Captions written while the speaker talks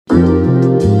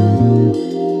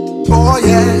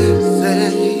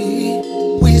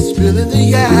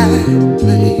the eye,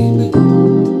 baby.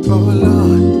 Oh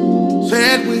Lord,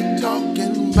 said we're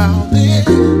talking about this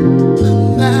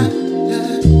and that.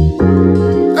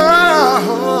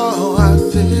 Oh, I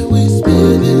said we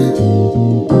spinning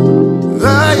the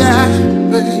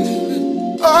eye,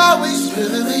 baby. Oh, we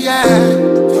spinning the eye.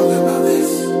 Talking about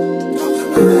this, talking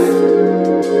about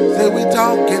that. Said we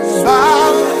talking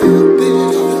about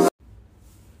this.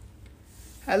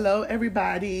 Hello,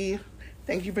 everybody.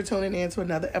 Thank you for tuning in to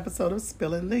another episode of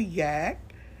Spilling the Yak.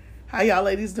 How y'all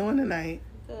ladies doing tonight?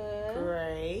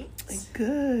 Good.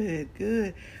 Great.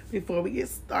 Good. Before we get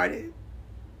started,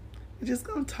 we're just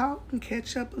gonna talk and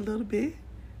catch up a little bit.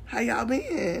 How y'all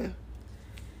been?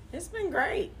 It's been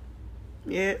great.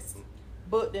 Yes,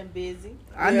 Booked and busy.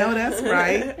 I know that's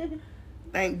right.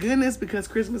 Thank goodness, because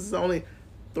Christmas is only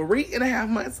 3.5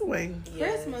 months away.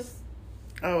 Yes. Christmas.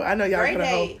 Oh, I know y'all Great gonna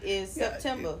Day hope. is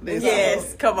September. It's-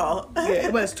 Yes, come on.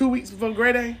 Yeah, but it's 2 weeks before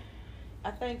Great Day.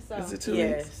 I think so. Is it 2 weeks?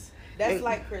 Yes. That's And-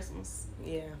 like Christmas.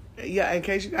 Yeah. Yeah, in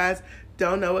case you guys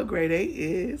don't know what Grade A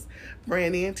is,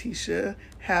 Brandy and Tisha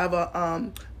have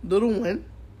a little one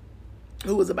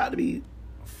who was about to be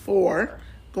 4,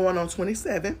 going on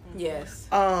 27. Yes.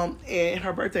 And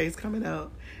her birthday is coming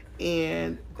up,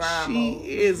 and Grind she mode.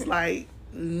 is like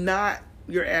not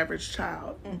your average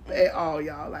child at all,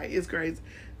 y'all. Like, it's crazy.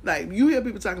 Like, you hear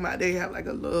people talking about they have like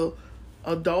a little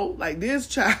adult, like this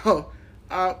child.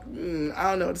 I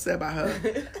don't know what to say about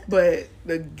her, but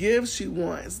the gifts she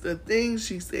wants, the things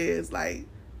she says, like,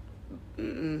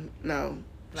 no, Not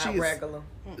She is- regular.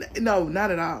 no,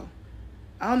 not at all.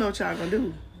 I don't know what y'all gonna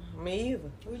do. Me either.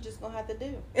 We're just gonna have to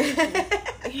do.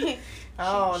 I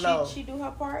don't know. She do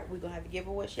her part. We're gonna have to give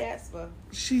her what she asked for.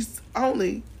 She's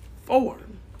only 4,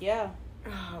 Yeah.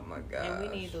 Oh my god.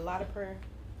 And we need a lot of prayer.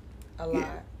 a lot.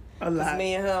 a 'Cause lot.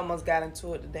 me and her almost got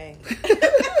into it today.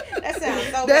 That sounds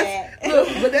so bad. Look,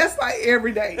 but that's like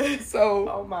every day. So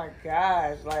Oh my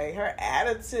gosh, like her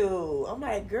attitude. I'm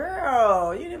like,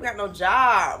 girl, you didn't got no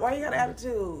job. Why you got an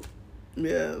attitude?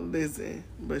 yeah, listen,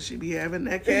 but she be having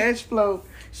that cash flow.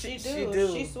 She do. She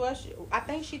do. She swear. I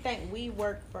think she think we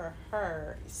work for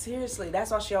her. Seriously, that's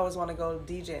why she always want to go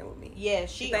DJing with me. Yeah,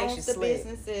 she She thinks owns she's the slick.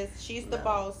 businesses. She's the No.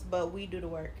 boss, but we do the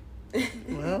work.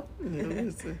 Well, yeah,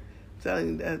 listen, I'm telling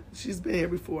you that she's been here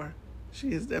before.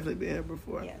 She has definitely been here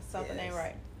before. Yeah, something ain't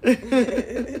Yes.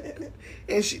 right.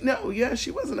 And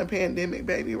she wasn't a pandemic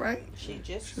baby, right? She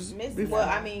just She's missed. before. Well,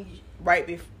 I mean, Right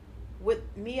before. with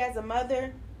me as a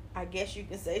mother, I guess you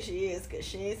can say she is because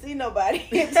she ain't see nobody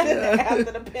after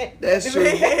the pandemic. That's true.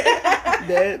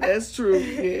 That's true.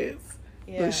 Yes,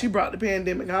 Yeah. but she brought the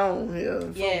pandemic home. Yeah,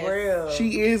 Yes. For real.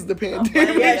 she is the bringing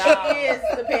pandemic. Yeah, she is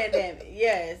the pandemic.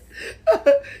 Yes.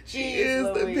 she Jeez is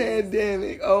the Louise.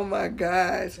 pandemic. Oh my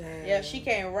gosh. Yeah, she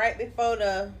came right before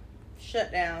the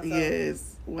shutdown. So.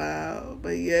 Yes. Wow.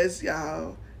 But yes,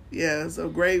 y'all. Yeah. So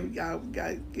great. Y'all got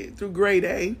to get through Grade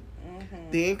A.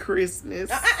 Mm-hmm. Then Christmas.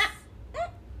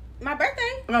 My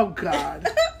birthday. Oh God.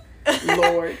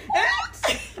 Lord.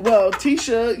 Well,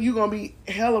 Tisha, you gonna be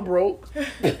hella broke.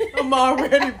 I'm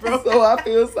already broke. So I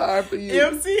feel sorry for you.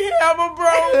 MC Hammer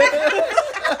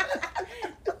broke.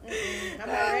 I'm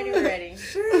already ready.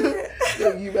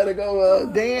 So you better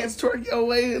go dance, twerk your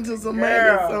way into some money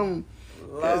or Girl. something.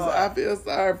 Because Lord. I feel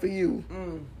sorry for you.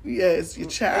 Mm. Yes, your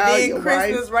And child, then your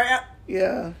Christmas wife. right out.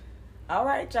 Yeah. All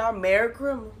right, y'all. Merry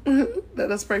Christmas.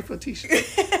 Let us pray for Tisha.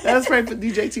 Let us pray for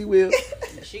DJ T. Will.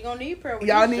 She gonna need prayer. with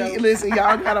Y'all these need, jokes. listen,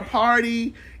 y'all got a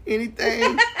party,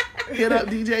 anything, hit up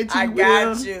DJ T. I Will.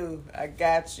 got you. I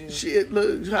got you. Shit,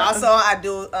 look. Also, I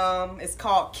do. It's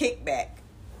called Kickback.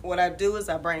 What I do is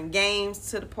I bring games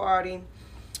to the party.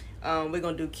 We're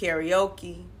gonna do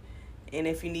karaoke, and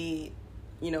if you need,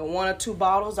 1 or 2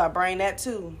 bottles, I bring that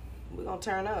too. We're gonna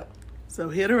turn up. So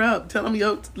hit her up. Tell them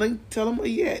your link. Tell them where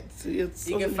you at. So You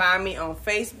can find me on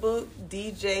Facebook,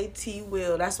 DJ T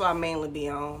Will. That's what I mainly be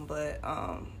on. But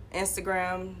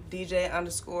Instagram,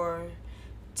 DJ_T_Will.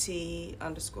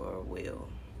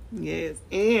 Yes,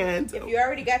 and If you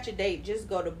already got your date, just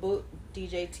go to book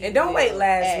DJ T. And don't wait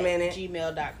last minute.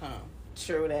 gmail.com.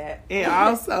 True that. And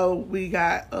also, we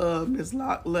got Miss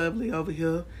Lock Lovely over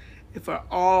here for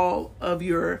all of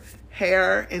your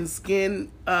hair and skin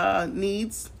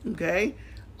needs, okay?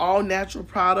 All natural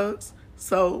products.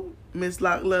 So, Miss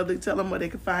Lock Lovely, tell them where they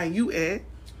can find you at.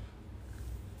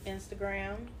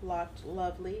 Instagram, Locked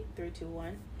Lovely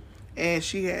 321. And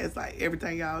she has, like,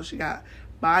 everything, y'all. She got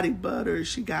body butter.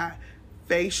 She got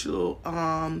facial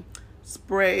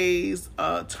sprays,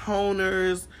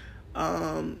 toners,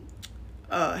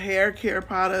 hair care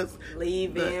products,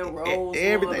 Leave-in, rose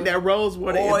everything. water, That rose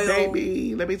water, oil,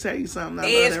 baby. Let me tell you something. I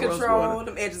edge love that rose control. water.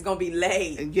 Them edges gonna be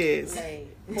laid. Yes, Hey.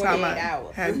 Talking about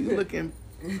hours. have you looking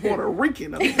Puerto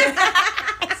Rican up there.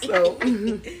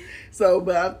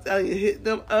 But I'm telling you, hit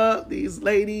them up. These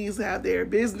ladies have their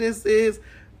businesses.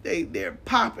 They're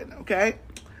popping, okay?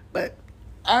 But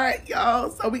all right, y'all.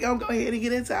 So we gonna go ahead and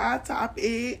get into our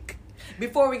topic.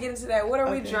 Before we get into that, what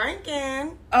are we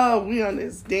drinking? Oh, we on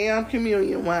this damn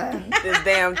communion wine. This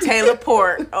damn Taylor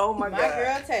Port. Oh my My god.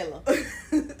 girl Taylor.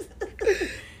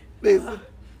 Listen,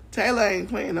 Taylor ain't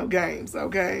playing no games,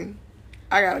 okay?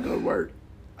 I gotta go to work.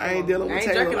 I ain't dealing with I ain't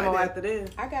Taylor drinking like no that. after this.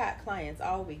 I got clients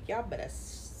all week. Y'all better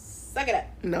suck it up.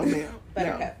 No, ma'am.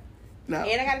 Buttercup. No.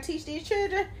 And I gotta teach these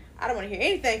children. I don't want to hear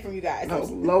anything from you guys. Oh,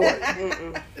 Lord.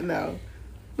 No.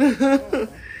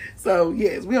 So,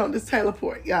 yes, we on this Taylor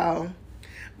Port, y'all.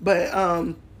 But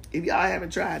if y'all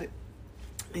haven't tried it,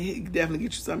 you can definitely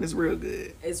get you some. It's real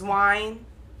good. It's wine,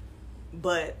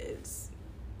 but it's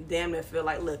damn near feel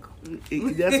like liquor.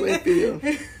 That's what it feels.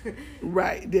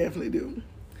 Right, definitely do.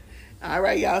 All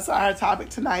right, y'all. So our topic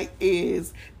tonight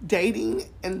is dating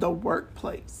in the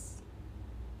workplace.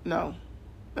 No,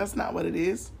 that's not what it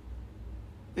is.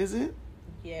 Is it?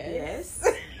 Yes.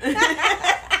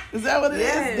 Is that what it is?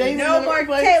 Yes. Dating No in the more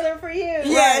workplace? Taylor for you.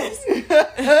 Yes.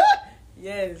 Right.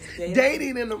 Yes.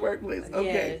 Dating in the workplace.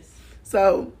 Okay. Yes.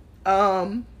 So,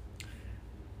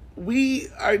 we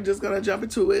are just gonna jump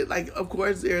into it. Like, of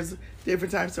course, there's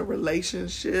different types of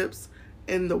relationships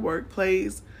in the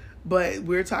workplace, but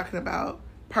we're talking about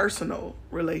personal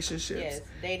relationships. Yes.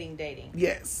 Dating.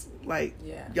 Yes, like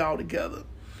Yeah. y'all together.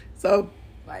 So,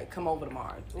 Like, come over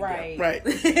tomorrow. Right. right.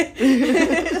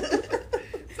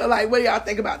 So, like, what do y'all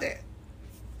think about that?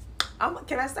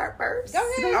 Can I start first? Go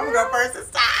ahead, I'm gonna girl. go first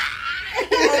this time.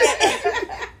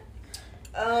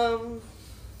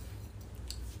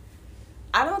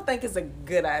 I don't think it's a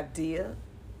good idea.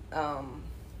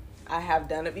 I have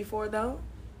done it before though,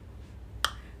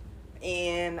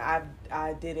 and I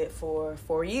did it for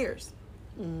 4 years.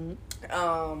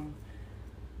 Mm-hmm.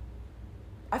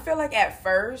 I feel like at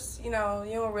first, you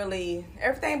don't really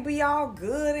everything be all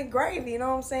good and gravy, you know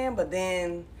what I'm saying? But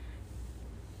then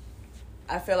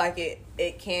I feel like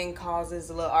it can causes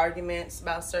little arguments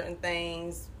about certain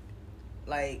things.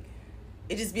 Like,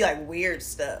 it just be like weird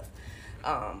stuff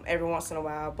every once in a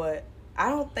while. But I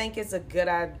don't think it's a good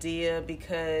idea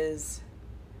because,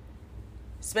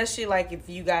 especially like if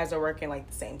you guys are working like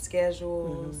the same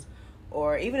schedules,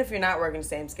 or even if you're not working the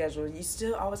same schedule, you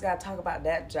still always got to talk about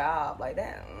that job. Like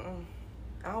that,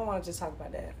 I don't want to just talk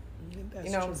about that. That's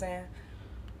you know what true. I'm saying?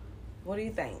 What do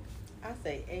you think? I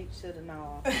say H to the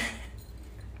no.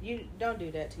 You don't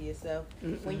do that to yourself.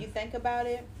 Mm-mm. When you think about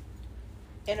it,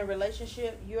 in a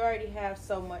relationship, you already have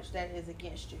so much that is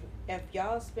against you. If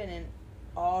y'all spending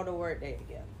all the work day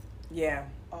together, Yeah.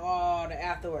 all the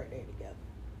after work day together,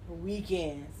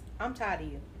 weekends, I'm tired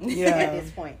of you. Yeah. At this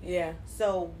point. Yeah.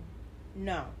 So,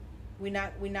 no, we're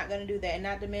not gonna do that. And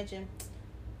not to mention,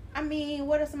 I mean,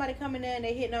 what if somebody coming in and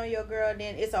they hitting on your girl?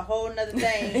 Then it's a whole nother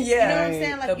thing. Yeah. You know what I'm Right.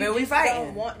 saying? Like, So you then we just fighting.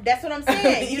 don't want. That's what I'm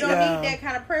saying. You don't Yeah. need that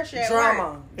kind of pressure at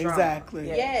Drama. work. Exactly.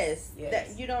 Yes. Yes.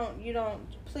 That you don't.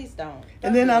 Please don't.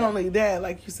 And then do not that. only that,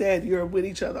 like you said, you're with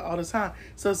each other all the time.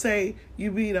 So say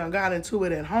you got into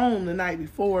it at home the night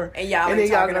before, And y'all then ain't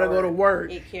y'all talking gotta at go to work.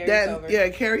 work. It carries that over. Yeah,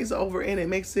 it carries over, and it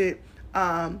makes it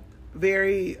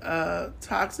very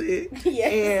toxic.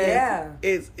 Yes. And Yeah.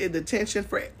 it's the tension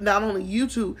for not only you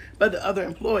two but the other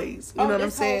employees. You know what I'm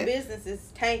this saying? whole business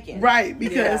is tanking. Right,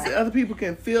 because Yeah. the other people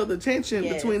can feel the tension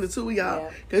Yes. between the two of y'all.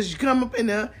 Yeah. Because you come up in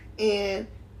there and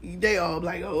they all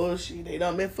like, oh, they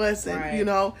done been fussing, Right. you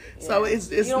know. So Yeah.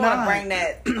 it's you don't not want to bring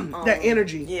that that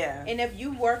energy. Yeah. And if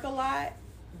you work a lot,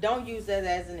 don't use that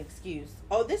as an excuse.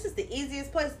 Oh, this is the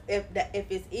easiest place. If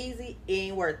it's easy, it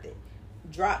ain't worth it.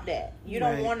 Drop that. You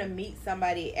don't Right. want to meet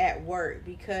somebody at work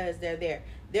because they're there.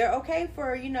 They're okay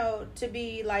for, to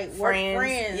be like work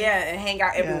friends. Yeah, and hang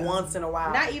out every Yeah. once in a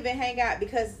while. Not even hang out,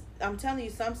 because I'm telling you,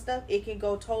 some stuff, it can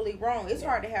go totally wrong. It's Yeah.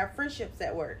 hard to have friendships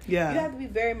at work. Yeah. You have to be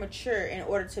very mature in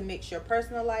order to mix your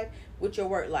personal life with your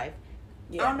work life.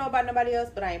 Yeah. I don't know about nobody else,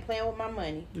 but I ain't playing with my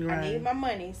money. Right. I need my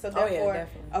money. So Oh, yeah, therefore,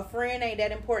 definitely. a friend ain't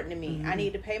that important to me. I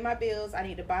need to pay my bills. I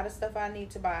need to buy the stuff I need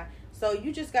to buy. So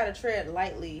you just got to tread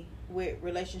lightly with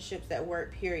relationships at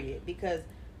work, period. Because,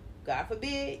 God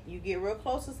forbid, you get real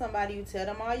close to somebody, you tell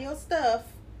them all your stuff,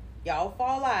 y'all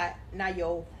fall out. Now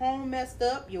your home messed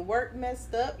up, your work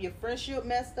messed up, your friendship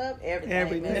messed up, everything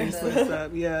Everything's messed messed up.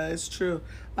 up. Yeah, it's true.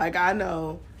 Like I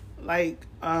know, like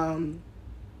I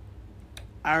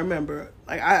remember,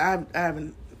 like I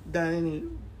haven't done any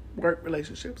work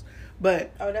relationships,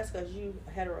 but Oh, that's because you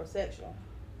heterosexual.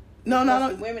 no,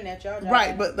 Mostly women at your job.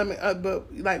 right. But let me,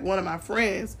 but like one of my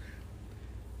friends,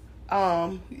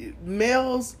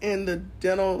 Males in the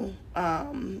dental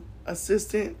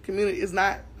assistant community is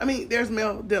not. I mean, there's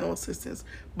male dental assistants,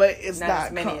 but it's Not not.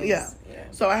 as many as- Yeah. yeah.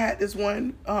 So I had this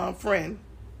one friend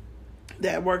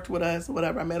that worked with us, or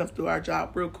whatever. I met him through our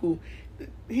job. Real cool.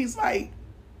 He's like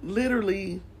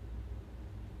literally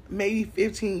maybe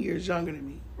 15 years younger than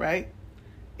me, right?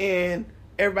 And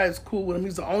everybody's cool with him.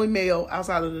 He's the only male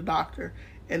outside of the doctor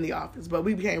in the office. But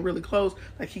we became really close.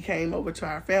 Like, he came over to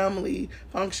our family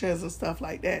functions and stuff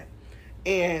like that.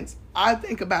 And I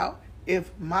think about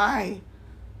if my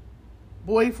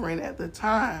boyfriend at the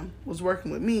time was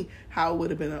working with me, how it would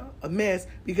have been a mess,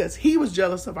 because he was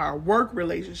jealous of our work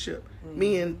relationship,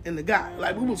 me and the guy.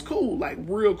 Like, we was cool, like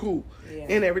real cool, Yeah.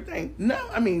 and everything. No,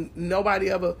 I mean, nobody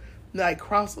ever like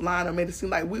crossed the line or made it seem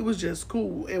like we was just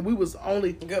cool, and we was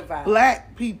only Good vibe.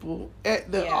 black people at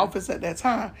the Yeah. office at that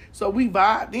time. So we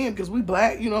vibed in because we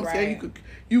black, you know what I'm saying? Right.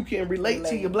 You can relate to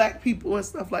Relate. your black people and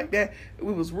stuff like that.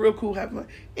 We was real cool having fun.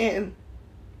 And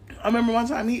I remember one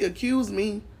time he accused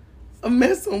me of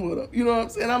messing with him. You know what I'm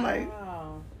saying? I'm like,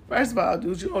 Wow. first of all,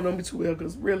 dude, you don't know me too well,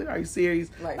 because really, are you serious?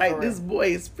 Like, Like, for this real. boy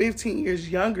is 15 years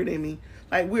younger than me.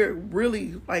 Like, we're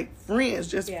really, like, friends,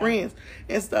 just Yeah. friends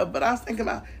and stuff. But I was thinking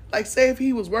about, like, say if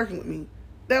he was working with me,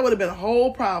 that would have been a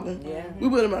whole problem. Yeah. We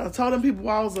would have told them people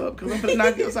walls up, because I'm going to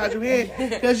knock you upside your head,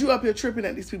 because you up here tripping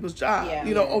at these people's job, Yeah.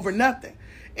 you know, Yes. over nothing.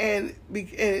 And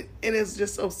it's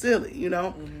just so silly, you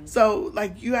know? Mm-hmm. So,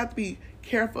 like, you have to be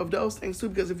careful of those things, too,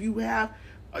 because if you have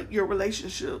your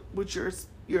relationship with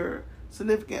your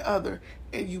significant other,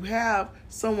 and you have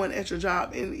someone at your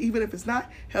job, and even if it's not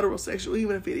heterosexual,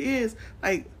 even if it is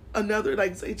like another,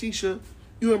 like say Tisha,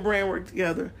 you and Brand work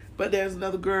together, but there's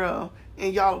another girl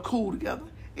and y'all are cool together,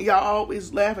 and y'all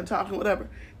always laugh and talking, whatever,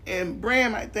 and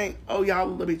Brand might think, oh, y'all a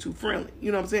little bit too friendly,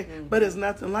 you know what I'm saying? Mm-hmm. But it's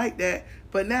nothing like that.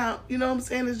 But now, you know what I'm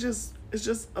saying, it's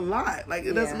just a lot. Like,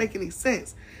 it doesn't Yeah. make any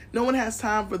sense. No one has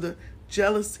time for the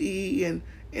jealousy and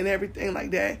everything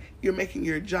like that. You're making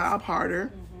your job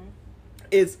harder.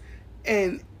 It's,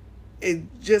 and it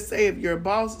just say if your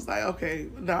boss is like, okay,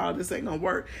 no, this ain't gonna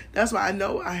work. That's why I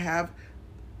know I have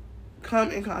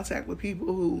come in contact with people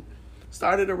who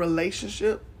started a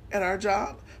relationship at our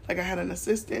job. Like, I had an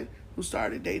assistant who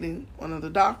started dating one of the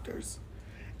doctors,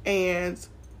 and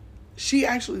she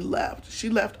actually left. She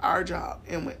left our job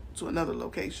and went to another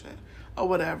location or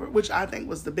whatever, which I think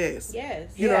was the best.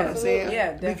 Yes. You know Yeah, what I'm saying? absolutely.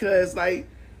 Yeah, definitely. Because, like,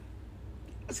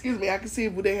 excuse me, I can see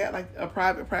if they had like a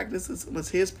private practice, it was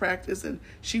his practice, and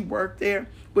she worked there,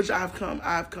 which I've come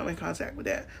in contact with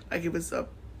that. Like, if it's a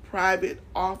private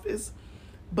office,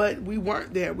 but we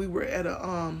weren't there. We were at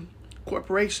a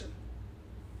corporation,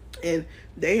 and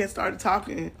they had started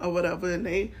talking or whatever, and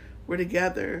they were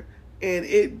together, and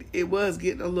it was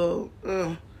getting a little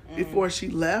before she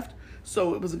left.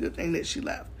 So it was a good thing that she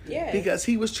left. Yes. Because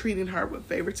he was treating her with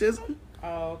favoritism.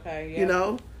 Oh, okay. Yeah. You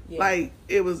know, Yeah. like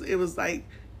it was like,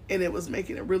 and it was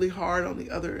making it really hard on the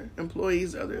other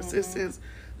employees, other assistants,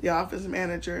 the office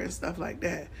manager, and stuff like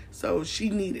that. So she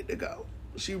needed to go.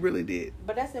 She really did.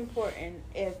 But that's important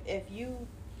if you,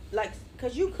 like,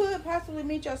 because you could possibly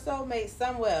meet your soulmate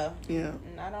somewhere. Yeah.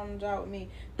 Not on the job with me.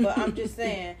 But I'm just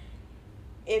saying,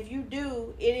 if you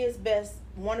do, it is best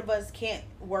one of us can't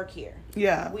work here.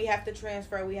 Yeah. We have to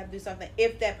transfer. We have to do something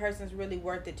if that person's really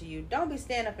worth it to you. Don't be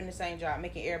staying up in the same job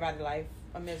making everybody's life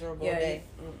a miserable day.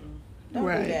 Don't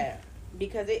Right. do that.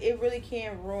 Because it really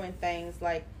can ruin things.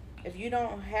 Like, if you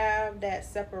don't have that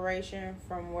separation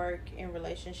from work and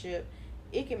relationship,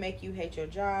 it can make you hate your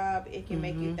job. It can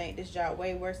make you think this job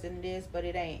way worse than it is, but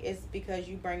it ain't. It's because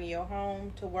you bring your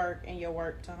home to work and your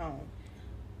work to home.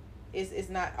 It's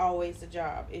not always the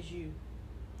job. It's you.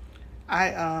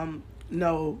 I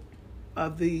know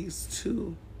of these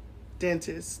two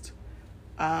dentists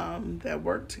that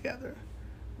work together.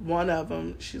 One of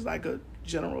them, she's like a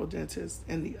general dentist,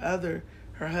 and the other,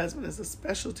 her husband is a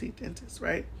specialty dentist,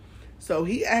 right? So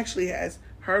he actually has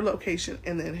her location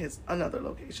and then his another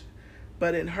location.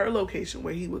 But in her location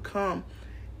where he would come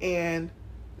and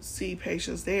see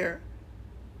patients there,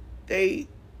 they,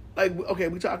 like, okay,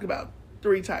 we talked about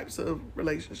 3 types of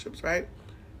relationships, right?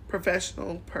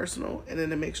 Professional, personal, and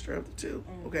then a mixture of the two,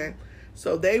 okay?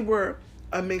 So they were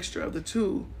a mixture of the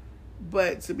two,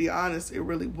 but to be honest, it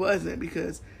really wasn't,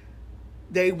 because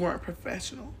they weren't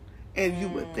professional. And you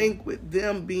would think with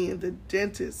them being the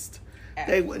dentist,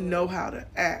 they would know how to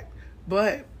act.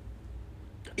 But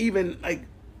even, like,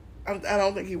 I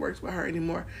don't think he works with her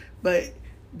anymore, but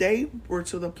they were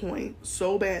to the point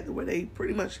so bad where they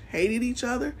pretty much hated each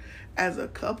other as a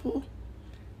couple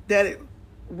that it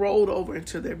rolled over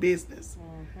into their business.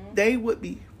 They would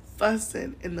be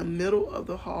fussing in the middle of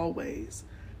the hallways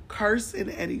cursing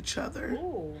at each other.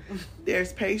 Ooh.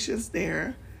 There's patience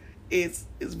there. It's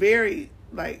very,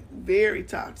 like, very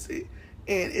toxic,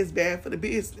 and it's bad for the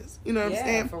business. You know what I'm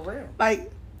saying? For real.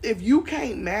 Like, if you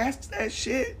can't mask that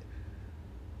shit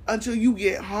until you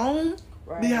get home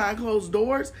behind closed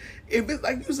doors, if it's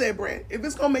like you said, Brent, if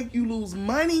it's gonna make you lose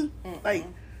money, like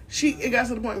it got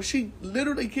to the point where she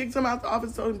literally kicked him out the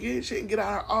office, told him get his shit and get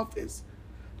out of her office.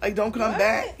 Like, don't come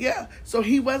back. Yeah. So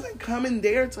he wasn't coming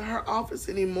there to her office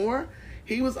anymore.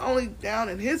 He was only down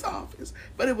in his office.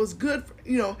 But it was good, for,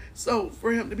 so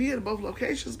for him to be at both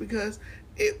locations because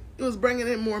it was bringing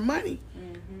in more money.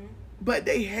 Mm-hmm. But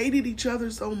they hated each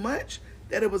other so much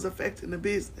that it was affecting the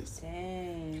business.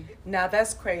 Dang. Now,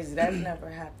 that's crazy. That never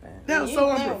happened. That was so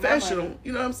unprofessional.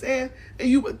 You know what I'm saying? And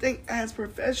you would think as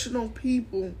professional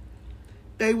people,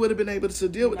 they would have been able to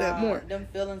deal with that more. Them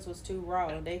feelings was too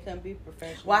raw. They couldn't be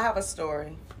professional. Well, I have a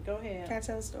story. Go ahead. Can I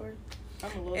tell a story?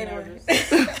 I'm a little nervous.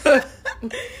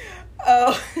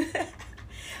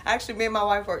 Actually, me and my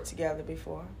wife worked together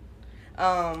before.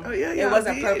 Yeah, it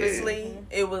wasn't purposely.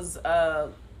 It was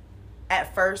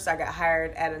at first I got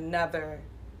hired at another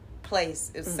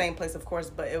place. It was the same place, of course,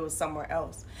 but it was somewhere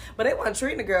else. But they weren't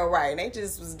treating the girl right, and they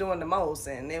just was doing the most,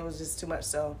 and it was just too much.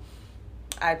 So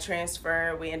I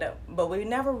transferred. But we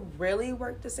never really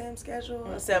worked the same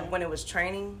schedule, except when it was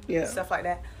training, stuff like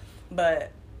that.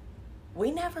 But we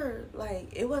never,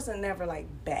 it wasn't never,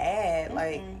 bad.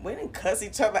 Like, we didn't cuss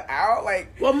each other out.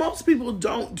 Well, most people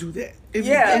don't do that. If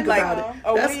you think about it.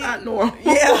 That's not normal.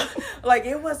 Yeah.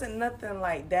 It wasn't nothing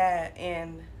like that.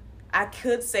 And I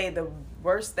could say the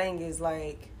worst thing is,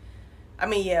 we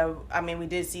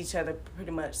did see each other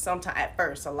pretty much sometime at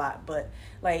first a lot. But,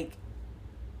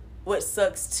 what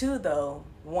sucks, too, though,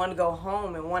 one go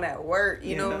home and one at work,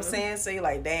 you know what I'm saying? So you're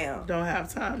like, damn. Don't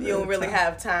have time. You don't really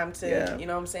have time to, you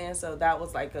know what I'm saying? So that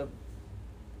was a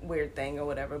weird thing or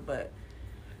whatever. But,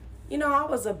 I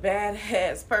was a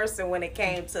badass person when it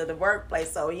came to the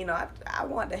workplace. So, I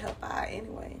wanted to help out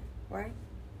anyway, right?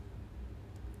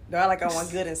 Not like I want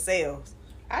good in sales.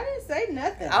 I didn't say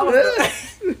nothing.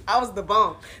 I was the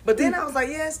bum. But then I was like,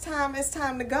 yeah, it's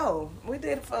time to go. We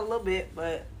did it for a little bit,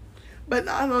 but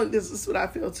I know this is what I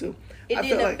feel too. It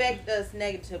didn't affect us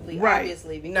negatively,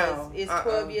 obviously, because it's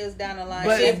 12 years down the line.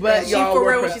 But she for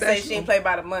real when she said she didn't play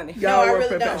by the money. Y'all I were really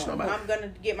professional don't. about it. I'm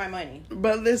gonna get my money.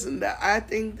 But listen, I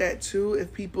think that too,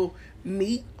 if people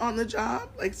meet on the job,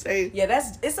 say,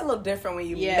 it's a little different when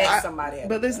you meet somebody.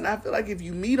 But listen, I feel like if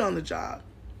you meet on the job,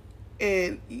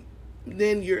 and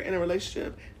then you're in a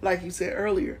relationship, like you said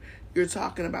earlier, you're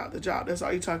talking about the job. That's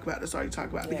all you talk about.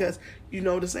 Because you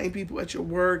know the same people at your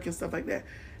work and stuff like that.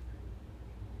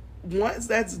 Once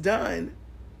that's done,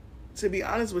 to be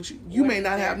honest with you, you may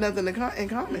not have nothing in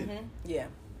common. Mm-hmm. Yeah.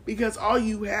 Because all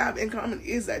you have in common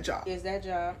is that job.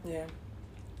 Yeah.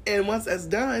 And once that's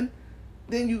done,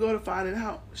 then you go to finding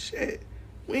out, shit,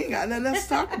 we ain't got nothing else to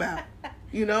talk about,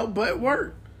 but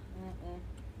work. Mm-mm.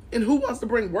 And who wants to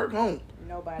bring work home?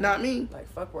 Nobody. Not me.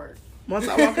 Fuck work. Once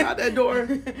I walk out that door,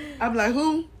 I'm like,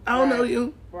 who? I don't know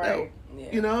you. Right.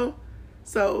 No. Yeah.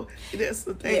 So that's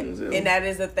the thing. Yeah. And that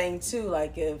is the thing too.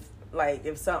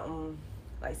 If something,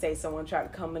 say someone tried to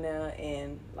come in there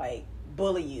and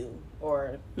bully you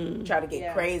or try to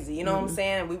get crazy, you know what I'm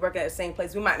saying? We work at the same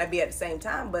place. We might not be at the same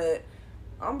time, but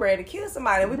I'm ready to kill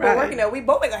somebody. We both working there. We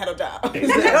both ain't gonna have a job.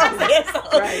 Exactly. You know what I'm saying?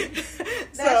 Right.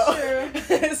 That's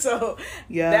true. So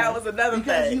that was another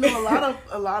thing.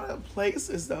 a lot of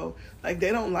places though,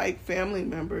 they don't like family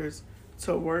members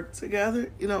to work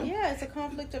together. Yeah, it's a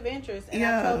conflict of interest, and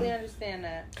I totally understand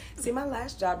that. See, my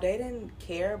last job, they didn't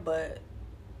care, but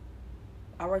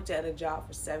I worked at a job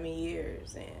for 7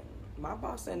 years, and my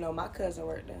boss didn't know my cousin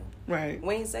worked there. Right.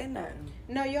 We ain't say nothing.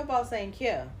 No, your boss ain't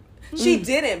care. She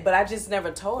didn't, but I just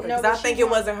never told her because I think it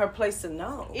wasn't her place to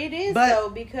know. It is though,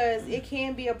 because it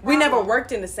can be a problem. We never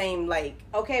worked in the same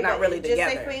not really just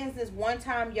together. Say for instance, one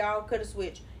time y'all could have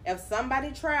switched. If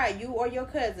somebody tried, you or your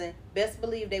cousin, best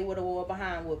believe they would have wore a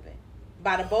behind whooping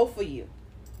by the both of you.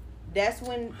 That's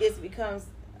when it becomes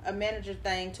a manager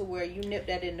thing to where you nip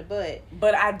that in the bud.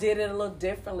 But I did it a little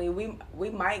differently.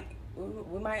 We might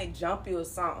jump you or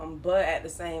something, but at the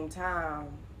same time,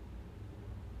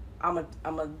 I'm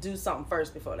gonna do something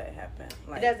first before that happens.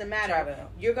 It doesn't matter.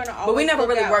 You're gonna always. But we never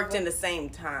really worked in the same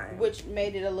time, which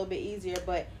made it a little bit easier.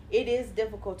 But it is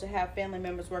difficult to have family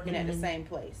members working at the same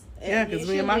place. Yeah, because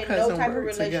me and my cousin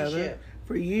worked together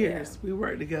for years. Yeah. We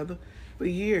worked together for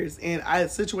years, and a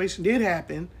situation did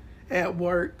happen at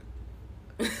work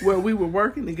where we were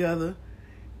working together,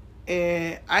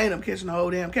 and I ended up catching the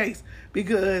whole damn case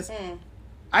because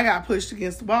I got pushed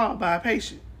against the wall by a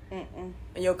patient. And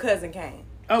your cousin came.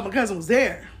 Oh, my cousin was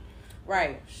there.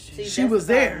 Right. See, She that's was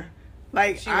the problem. there.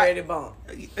 Like, She ready to bump.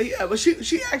 Yeah, but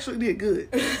she actually did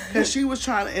good. Because she was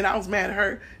trying to, and I was mad at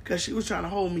her because she was trying to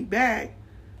hold me back.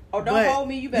 Oh, don't But, hold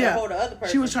me. You better yeah, hold the other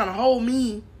person. She was trying to hold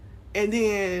me, and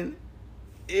then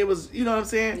it was, you know what I'm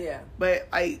saying? Yeah. But,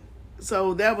 like,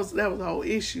 so that was the whole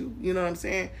issue, you know what I'm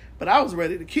saying? But I was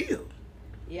ready to kill.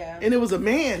 Yeah. And it was a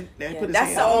man that Yeah, put his that's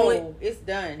hand the on only- me. It's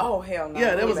done. Oh, hell no.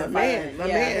 Yeah, that was We've a been man, fighting. my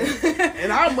Yeah. man,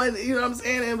 and I wasn't. You know what I'm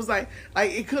saying? It was like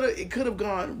it could have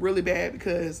gone really bad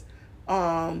because,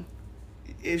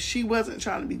 if she wasn't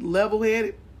trying to be level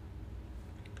headed,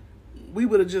 we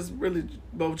would have just really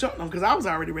both jumped on because I was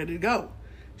already ready to go.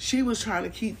 She was trying to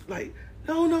keep like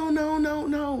no,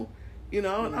 you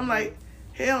know, and I'm like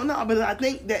hell no. But I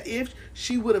think that if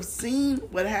she would have seen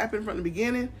what happened from the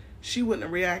beginning, she wouldn't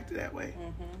have reacted that way.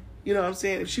 Mm-hmm. You know what I'm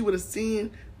saying? If she would have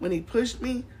seen when he pushed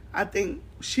me, I think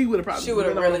she would have probably She would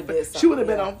have been really on did She would have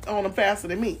something, been on him faster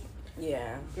than me.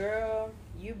 Yeah. Girl,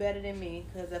 you better than me.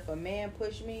 Because if a man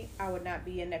pushed me, I would not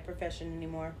be in that profession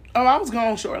anymore. Oh, I was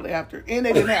gone shortly after, and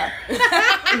they didn't have.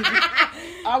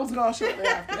 I was gone shortly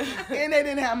after, and they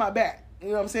didn't have my back. You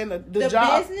know what I'm saying? The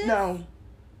job, business? no.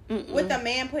 With the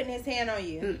man putting his hand on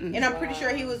you. Mm-mm. And I'm pretty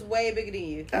sure he was way bigger than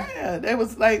you. Yeah, that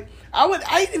was like I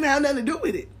didn't even have nothing to do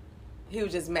with it. He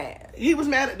was just mad. He was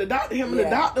mad at the doctor. Him and the Yeah.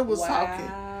 doctor was Wow. talking.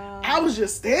 I was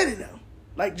just standing there,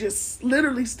 like just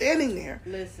literally standing there.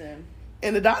 Listen.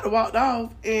 And the doctor walked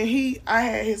off, and I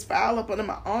had his file up under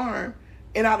my arm,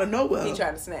 and out of nowhere, He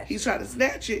tried to snatch He it. tried to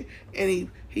snatch it, and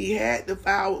he had the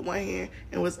file with one hand,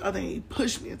 and with the other hand, he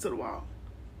pushed me into the wall.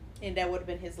 And that would have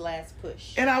been his last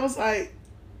push. And I was like,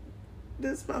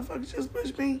 this motherfucker just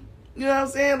pushed me. You know what I'm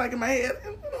saying? Like in my head,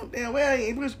 you know, damn well he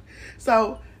ain't pushed me.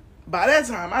 So by that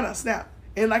time, I done snapped.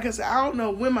 And like I said, I don't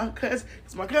know when because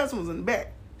my cousin was in the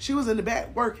back. She was in the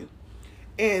back working.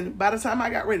 And by the time I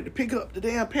got ready to pick up the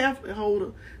damn pamphlet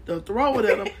holder to throw it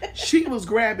at him, she was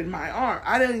grabbing my arm.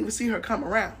 I didn't even see her come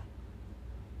around.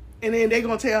 And then they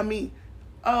gonna tell me,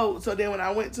 oh, so then when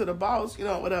I went to the boss, you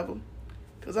know, whatever,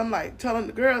 because I'm like telling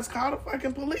the girls, call the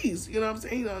fucking police. You know what I'm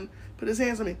saying? He done put his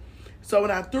hands on me. So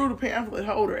when I threw the pamphlet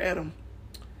holder at him,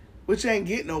 which ain't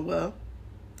get nowhere,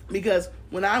 because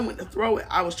when I went to throw it,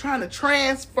 I was trying to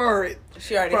transfer it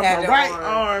She already from had my that right arm.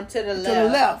 arm To the to the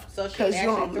left. So she Because you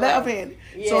know actually I'm threw left-handed.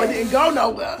 it. So it Yeah. didn't go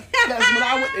nowhere. Because when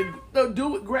I went to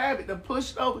do it, grab it, to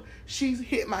push it over, she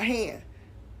hit my hand.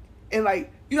 And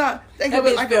like, you know, think That of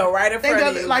it bitch like fell right in think front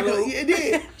of of it you, like Blue. it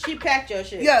did. She packed your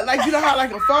shit. Yeah, like you know how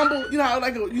like a fumble, you know how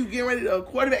like you get ready to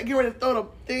quarterback, get ready to throw the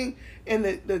thing, and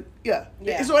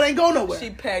Yeah. so it ain't go nowhere. She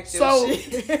packed your so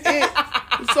shit.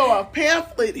 so a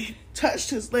pamphlet touched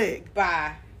his leg.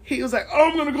 Bye. He was like, "Oh,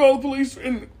 I'm gonna call the police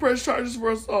and press charges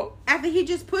for assault." After he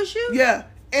just pushed you? Yeah,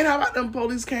 and how about them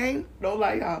police came? Don't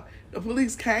lie, y'all. The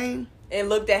police came. And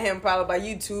looked at him probably like,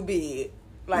 you too big.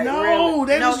 Like, No, really?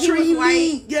 they No, was he was treating me.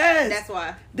 white. Yes, That's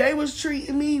why. they was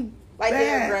treating me Like the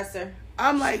bad. aggressor.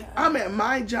 I'm like, I'm at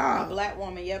my job. Black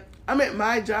woman, yep. I'm at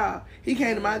my job. He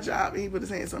came to my job and he put his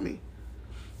hands on me.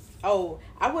 Oh,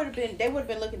 they would have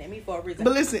been looking at me for a reason.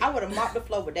 But listen- I would have mopped the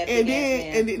floor with that And big then, ass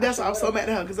man. and then that's I why I'm so sure mad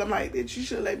at her because I'm like, bitch, you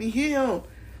should let me hear him.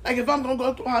 Like, if I'm gonna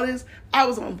go through all this, I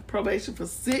was on probation for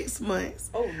 6 months.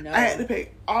 Oh, no. I had to pay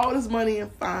all this money in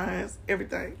fines,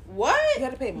 everything. What? You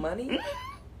had to pay money?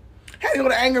 Had to go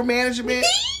to anger management.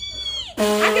 I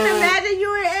can imagine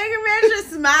you in anger management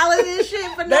smiling and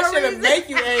shit for That no should have reason. make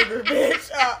you angry, bitch.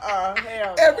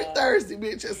 Hell Every no. Thursday,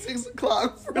 bitch, at 6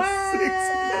 o'clock for 6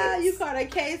 Wow, months. you caught a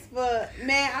case for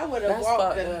man. I would have That's walked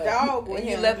fucked the up. dog with And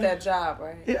him. you left that job,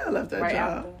 right? Yeah, I left that Right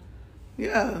job. after.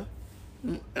 Yeah.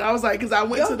 And I was like, because I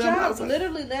went Your to them. I job was like,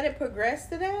 literally let it progress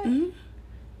to that. mhm.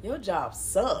 Your job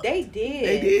sucked. They did.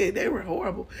 They did. They were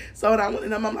horrible. So when I went to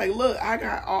them, I'm like, look, I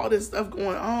got all this stuff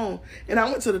going on. And I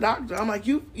went to the doctor. I'm like,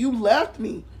 you left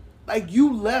me. Like,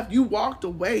 you left. You walked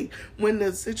away when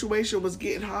the situation was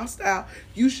getting hostile.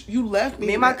 You left me.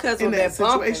 Me and my cousin in was that that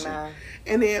bumping, situation. man.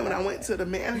 And then when I went to the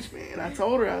management and I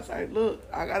told her, I was like, look,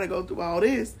 I got to go through all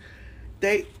this.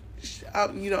 They,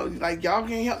 you know, like, y'all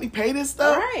can't help me pay this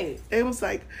stuff. Right. They was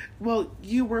like, well,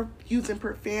 you were using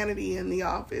profanity in the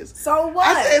office. So what?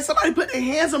 I said, somebody put their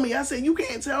hands on me. I said, you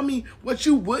can't tell me what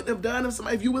you wouldn't have done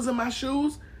if you was in my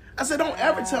shoes. I said, don't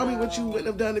ever tell me what you wouldn't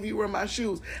have done if you were in my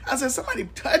shoes. I said, somebody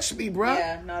touched me, bro.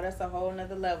 Yeah, no, that's a whole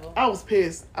nother level. I was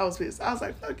pissed. I was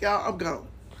like, fuck y'all, I'm gone.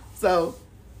 So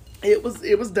it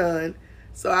was done.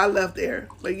 So I left there.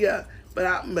 But yeah,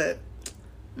 but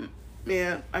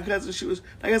man, my cousin, she was,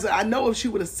 like I said, I know if she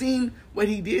would have seen what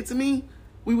he did to me,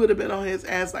 we would have been on his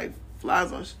ass like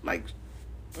flies on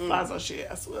shit,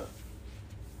 I swear.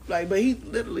 Like, but he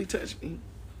literally touched me.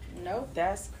 Nope.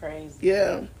 That's crazy.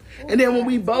 Yeah. And then when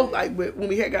we both, like, when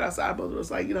we had got outside, both of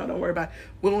us like, don't worry about it.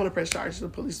 We don't want to press charges. The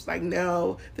police was like,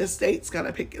 no, the state's going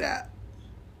to pick it up.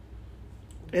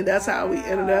 And that's how we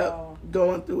ended up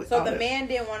going through it. So the man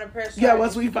didn't want to press charges? Yeah,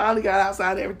 once we finally got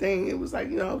outside and everything, it was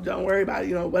like, don't worry about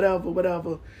it,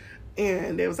 whatever.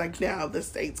 And it was like, now the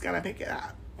state's going to pick it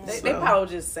up. They probably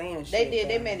was just saying shit. They did.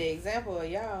 They made an example of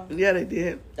y'all. Yeah, they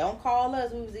did. Don't call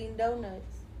us. We was eating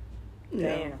donuts.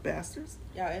 Yeah, Damn. bastards.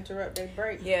 Y'all interrupt their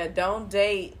break. Yeah, don't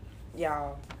date,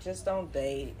 y'all. Just don't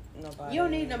date nobody. You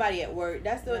don't need nobody at work.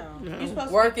 That's the No. you're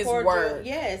supposed Work to be is cordial. work.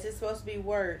 Yes, it's supposed to be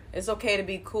work. It's okay to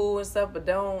be cool and stuff, but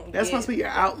don't. That's supposed to be your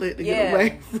outlet to get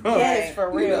away from. Yes,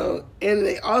 for real. And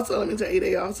they also, let me tell you,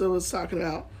 they also was talking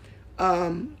about,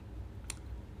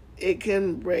 it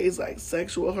can raise like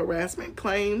sexual harassment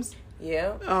claims.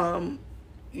 Yeah.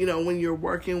 When you're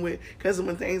working with, because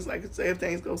when things like, say if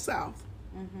things go south,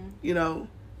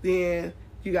 then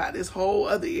you got this whole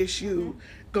other issue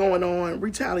going on,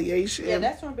 retaliation. Yeah,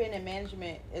 that's from being in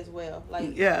management as well.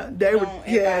 Like, they don't were,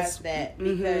 advise that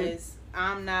because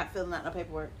I'm not filling out no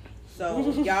paperwork,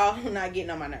 so y'all not getting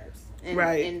on my nerves. And,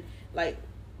 right. And like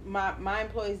my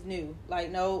employees knew, like,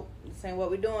 no, this ain't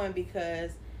what we're doing because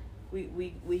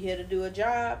we here to do a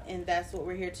job and that's what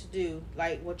we're here to do.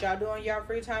 Like, what y'all doing y'all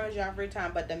free time is y'all free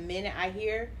time. But the minute I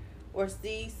hear or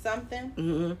see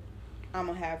something, I'm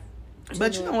gonna have.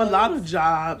 But a lot of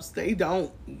jobs, they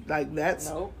don't, like, that's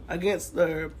against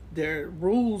their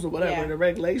rules or whatever, the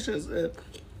regulations,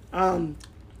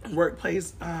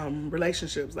 workplace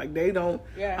relationships. Like, they don't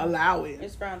allow it.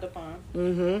 It's frowned upon.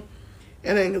 And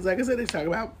then, because like I said, they talk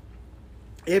about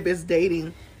if it's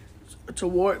dating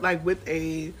toward, like, with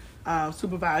a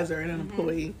supervisor and an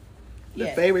employee, the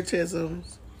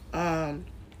favoritisms,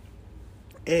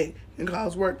 it can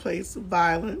cause workplace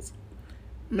violence,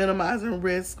 minimizing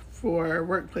risk for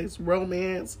workplace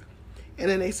romance. And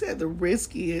then they said the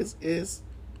risk is it,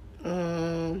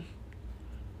 I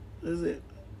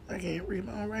can't read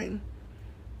my own writing,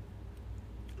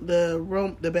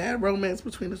 the bad romance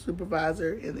between the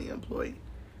supervisor and the employee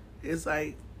is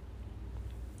like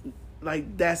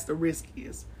that's the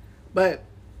riskiest. But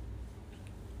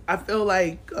I feel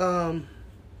like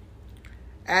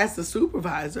as the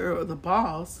supervisor or the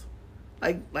boss,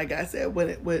 like I said,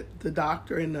 with the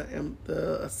doctor and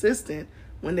the assistant,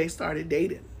 when they started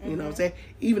dating, you know what I'm saying?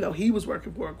 Even though he was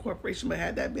working for a corporation, but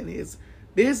had that been his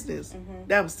business,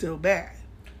 that was still bad.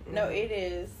 No, it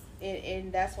is.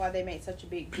 And that's why they make such a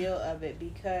big deal of it,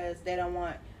 because they don't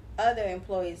want other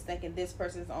employees thinking this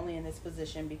person's only in this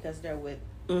position because they're with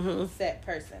set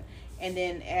person. And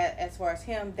then as far as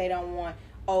him, they don't want,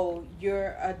 oh,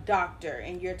 you're a doctor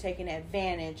and you're taking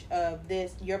advantage of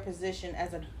your position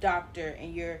as a doctor,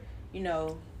 and you're,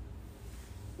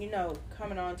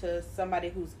 coming on to somebody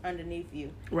who's underneath you.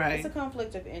 Right. It's a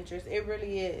conflict of interest. It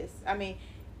really is. I mean,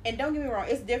 and don't get me wrong,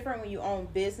 it's different when you own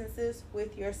businesses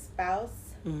with your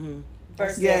spouse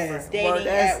versus dating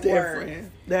at work.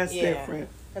 That's different.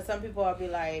 Because some people will be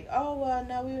like, oh, well,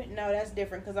 no, that's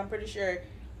different, because I'm pretty sure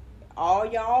all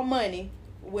y'all money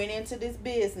went into this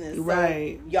business.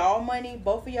 Right. So y'all money,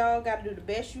 both of y'all got to do the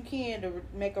best you can to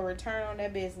make a return on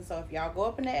that business. So if y'all go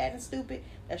up in there acting stupid,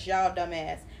 that's y'all dumb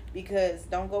ass. Because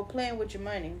don't go playing with your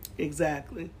money.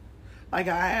 Exactly. Like,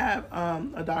 I have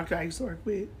a doctor I used to work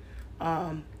with.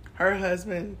 Her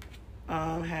husband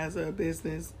has a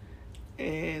business,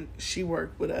 and she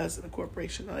worked with us in a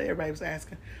corporation. Everybody was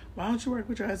asking, why don't you work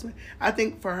with your husband? I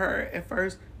think for her, at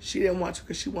first, she didn't want to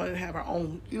because she wanted to have her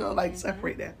own,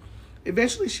 separate that.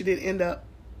 Eventually, she did end up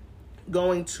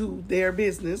going to their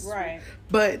business. Right.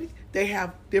 But they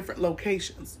have different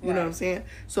locations. You know what I'm saying?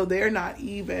 So they're not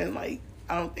even, I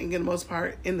don't think, in the most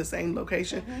part, in the same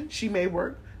location. She may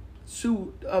work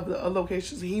 2 of the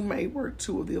locations. He may work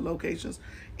 2 of the locations.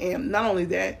 And not only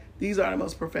that, these are the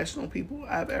most professional people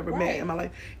I've ever met in my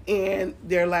life. And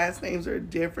their last names are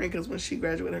different because when she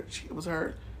graduated, it was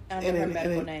her. Under her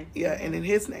medical name. Yeah, and in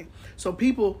his name. So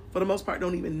people, for the most part,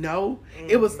 don't even know.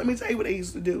 It was, let me tell you what they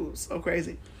used to do. It was so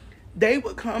crazy. They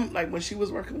would come, when she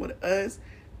was working with us,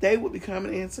 they would be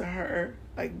coming into her,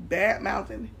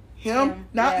 bad-mouthing him,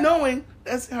 not knowing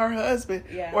that's her husband,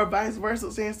 or vice versa,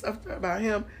 saying stuff about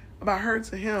her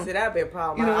to him. See, that'd be a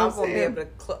problem. I won't be able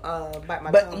to bite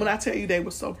my tongue. But when I tell you they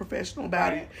were so professional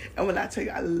about it, and when I tell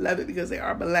you I love it because they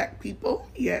are black people,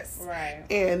 yes. Right.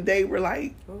 And they were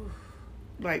like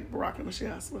Barack and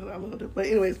Michelle, I loved it. But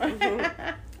anyways,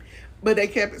 but they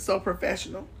kept it so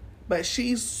professional. But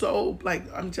she's so,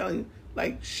 I'm telling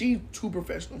you, she's too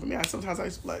professional for me. Sometimes I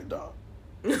used to be like, dog.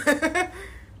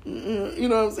 You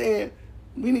know what I'm saying?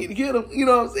 We need to get them. You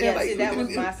know what I'm saying? Yeah, see, that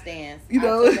was my stance. You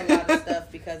know? I took a lot of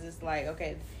stuff because it's like,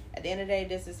 okay, at the end of the day,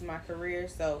 this is my career,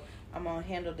 so I'm gonna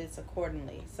handle this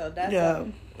accordingly. So that's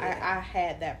I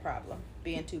had that problem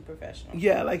being too professional.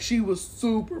 Yeah, like she was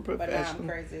super professional. But now I'm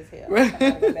crazy as hell.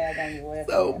 Right.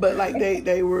 So, but like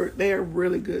they are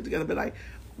really good together.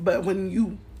 But when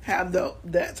you have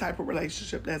that type of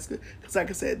relationship, that's good. Because like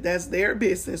I said, that's their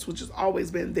business, which has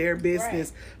always been their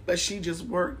business. Right. But she just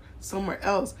worked somewhere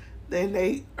else. Then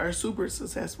they are super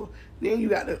successful. Then you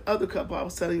got the other couple I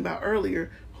was telling you about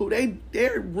earlier, who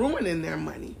they're ruining their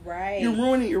money. Right. You're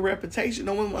ruining your reputation.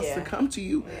 No one wants to come to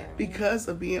you because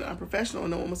of being unprofessional.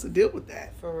 No one wants to deal with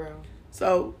that. For real.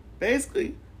 So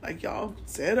basically, like y'all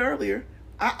said earlier,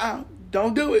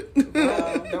 don't do it.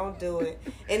 No, don't do it.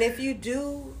 And if you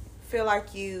do feel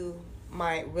like you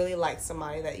might really like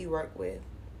somebody that you work with,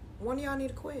 one of y'all need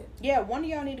to quit. Yeah, one of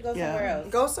y'all need to go somewhere else.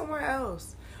 Go somewhere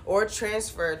else. Or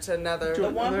transfer to another. The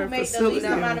one who makes the least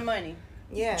amount of money.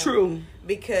 Yeah. True.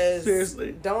 Because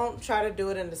seriously, don't try to do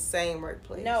it in the same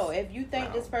workplace. No, if you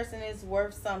think this person is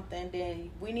worth something,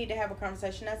 then we need to have a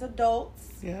conversation as adults.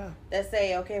 Yeah. That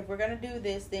say, okay, if we're gonna do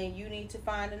this, then you need to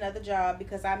find another job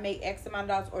because I make X amount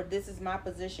of dollars, or this is my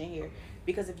position here.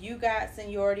 Because if you got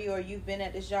seniority or you've been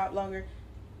at this job longer,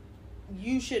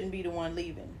 you shouldn't be the one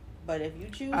leaving. But if you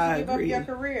choose to give up your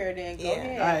career, then go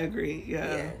ahead. I agree.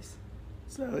 Yeah. Yes.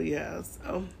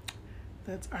 So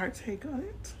that's our take on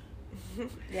it.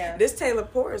 Yeah. This Taylor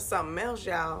Port is something else,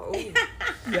 y'all. Ooh.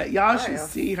 Yeah, y'all should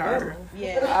see her.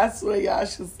 Yeah. I swear y'all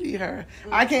should see her.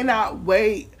 I cannot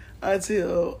wait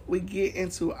until we get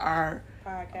into our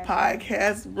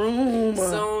podcast room.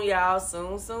 Soon, y'all.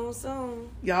 Soon.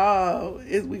 Y'all,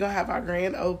 we're gonna have our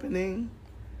grand opening.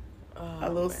 Oh, a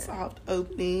little soft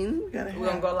opening. We're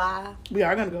gonna go live. We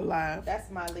are gonna go live. That's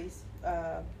my least.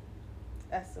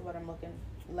 That's what I'm looking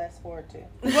less forward to.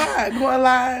 Why going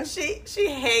live? She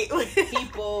hate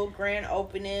people grand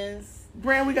openings.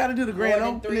 Brand, we got to do the grand more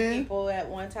than opening. 3 people at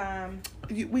one time.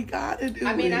 We got to do it.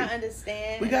 I mean, I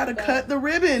understand. We got to cut the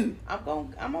ribbon. I'm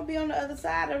gonna be on the other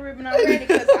side of the ribbon already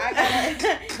because I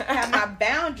gotta have my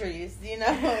boundaries, you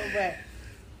know. But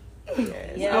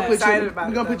yeah, I'm excited about it.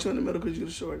 We're gonna put you in the middle because you're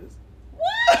the shortest.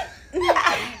 What?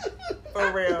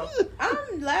 For real.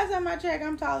 Last time I checked,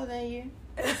 I'm taller than you.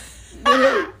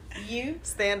 You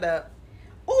stand up.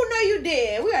 Oh no, you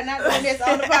did. We are not doing this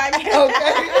on the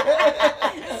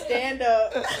podcast. Okay. Stand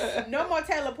up. No more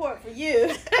teleport for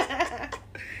you.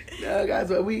 No, guys,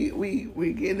 but we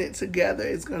getting it together.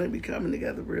 It's gonna be coming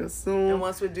together real soon. And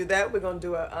once we do that, we're gonna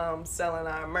do a selling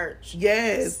our merch.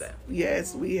 Yes,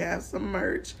 we have some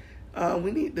merch.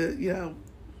 We need to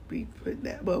be putting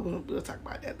that, but we'll talk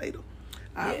about that later.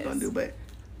 I'm gonna do, but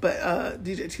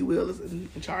DJ T Will is in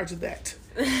charge of that.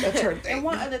 That's her thing. And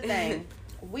one other thing,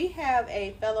 we have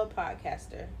a fellow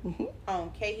podcaster on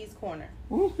Kahie's Corner.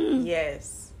 Mm-hmm.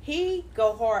 Yes, he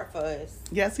go hard for us.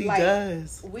 Yes, he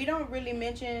does. We don't really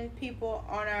mention people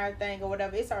on our thing or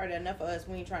whatever. It's already enough for us.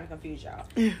 We ain't trying to confuse y'all.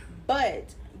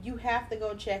 But you have to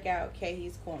go check out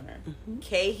Kahie's Corner. Mm-hmm.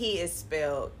 Kahie is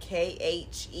spelled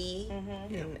KHE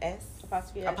and S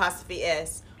apostrophe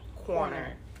S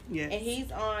Corner. Yes. And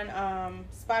he's on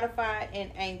Spotify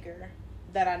and Anchor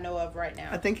that I know of right now.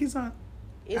 I think he's on.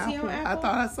 Is Apple. he on Apple? I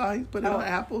thought I saw he put it on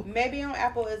Apple. Maybe on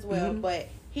Apple as well. But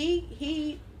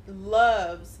he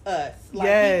loves us. Like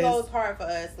he goes hard for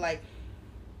us. Like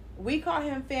we call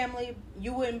him family.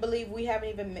 You wouldn't believe we haven't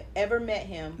even ever met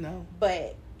him. No.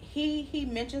 But he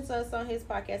mentions us on his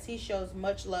podcast. He shows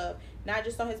much love, not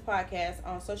just on his podcast,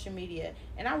 on social media.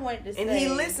 And I wanted to say, and he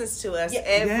listens to us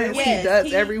every week. He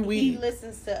does every week. He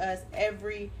listens to us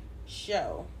every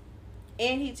show.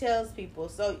 And he tells people.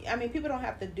 So, I mean, people don't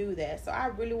have to do that. So, I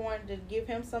really wanted to give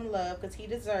him some love because he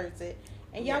deserves it.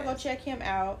 And y'all go check him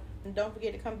out. And don't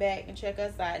forget to come back and check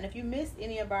us out. And if you missed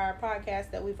any of our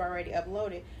podcasts that we've already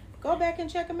uploaded, go back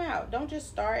and check them out. Don't just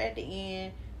start at the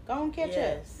end. Go and catch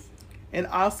us. And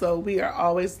also, we are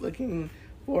always looking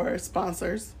for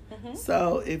sponsors.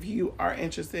 So, if you are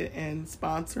interested in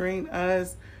sponsoring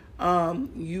us,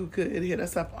 you could hit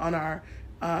us up on our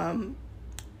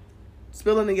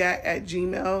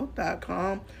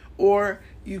spillingtheyak@gmail.com, or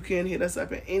you can hit us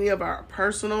up at any of our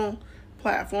personal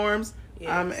platforms.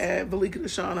 I'm at Valika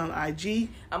Deshawn on IG.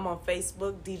 I'm on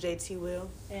Facebook, DJ T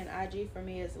Will. And IG for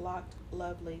me is Locked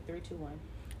Lovely 321.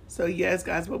 So yes,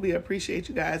 guys, but we appreciate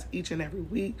you guys each and every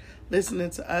week listening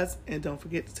to us. And don't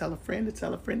forget to tell a friend to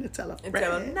tell a friend to tell a friend. And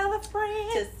tell another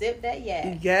friend. To sip that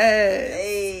yak. Yes.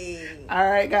 Hey. All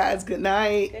right, guys. Good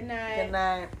night. Good night. Good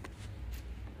night.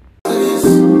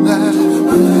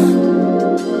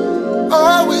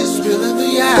 Always spilling the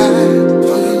yak.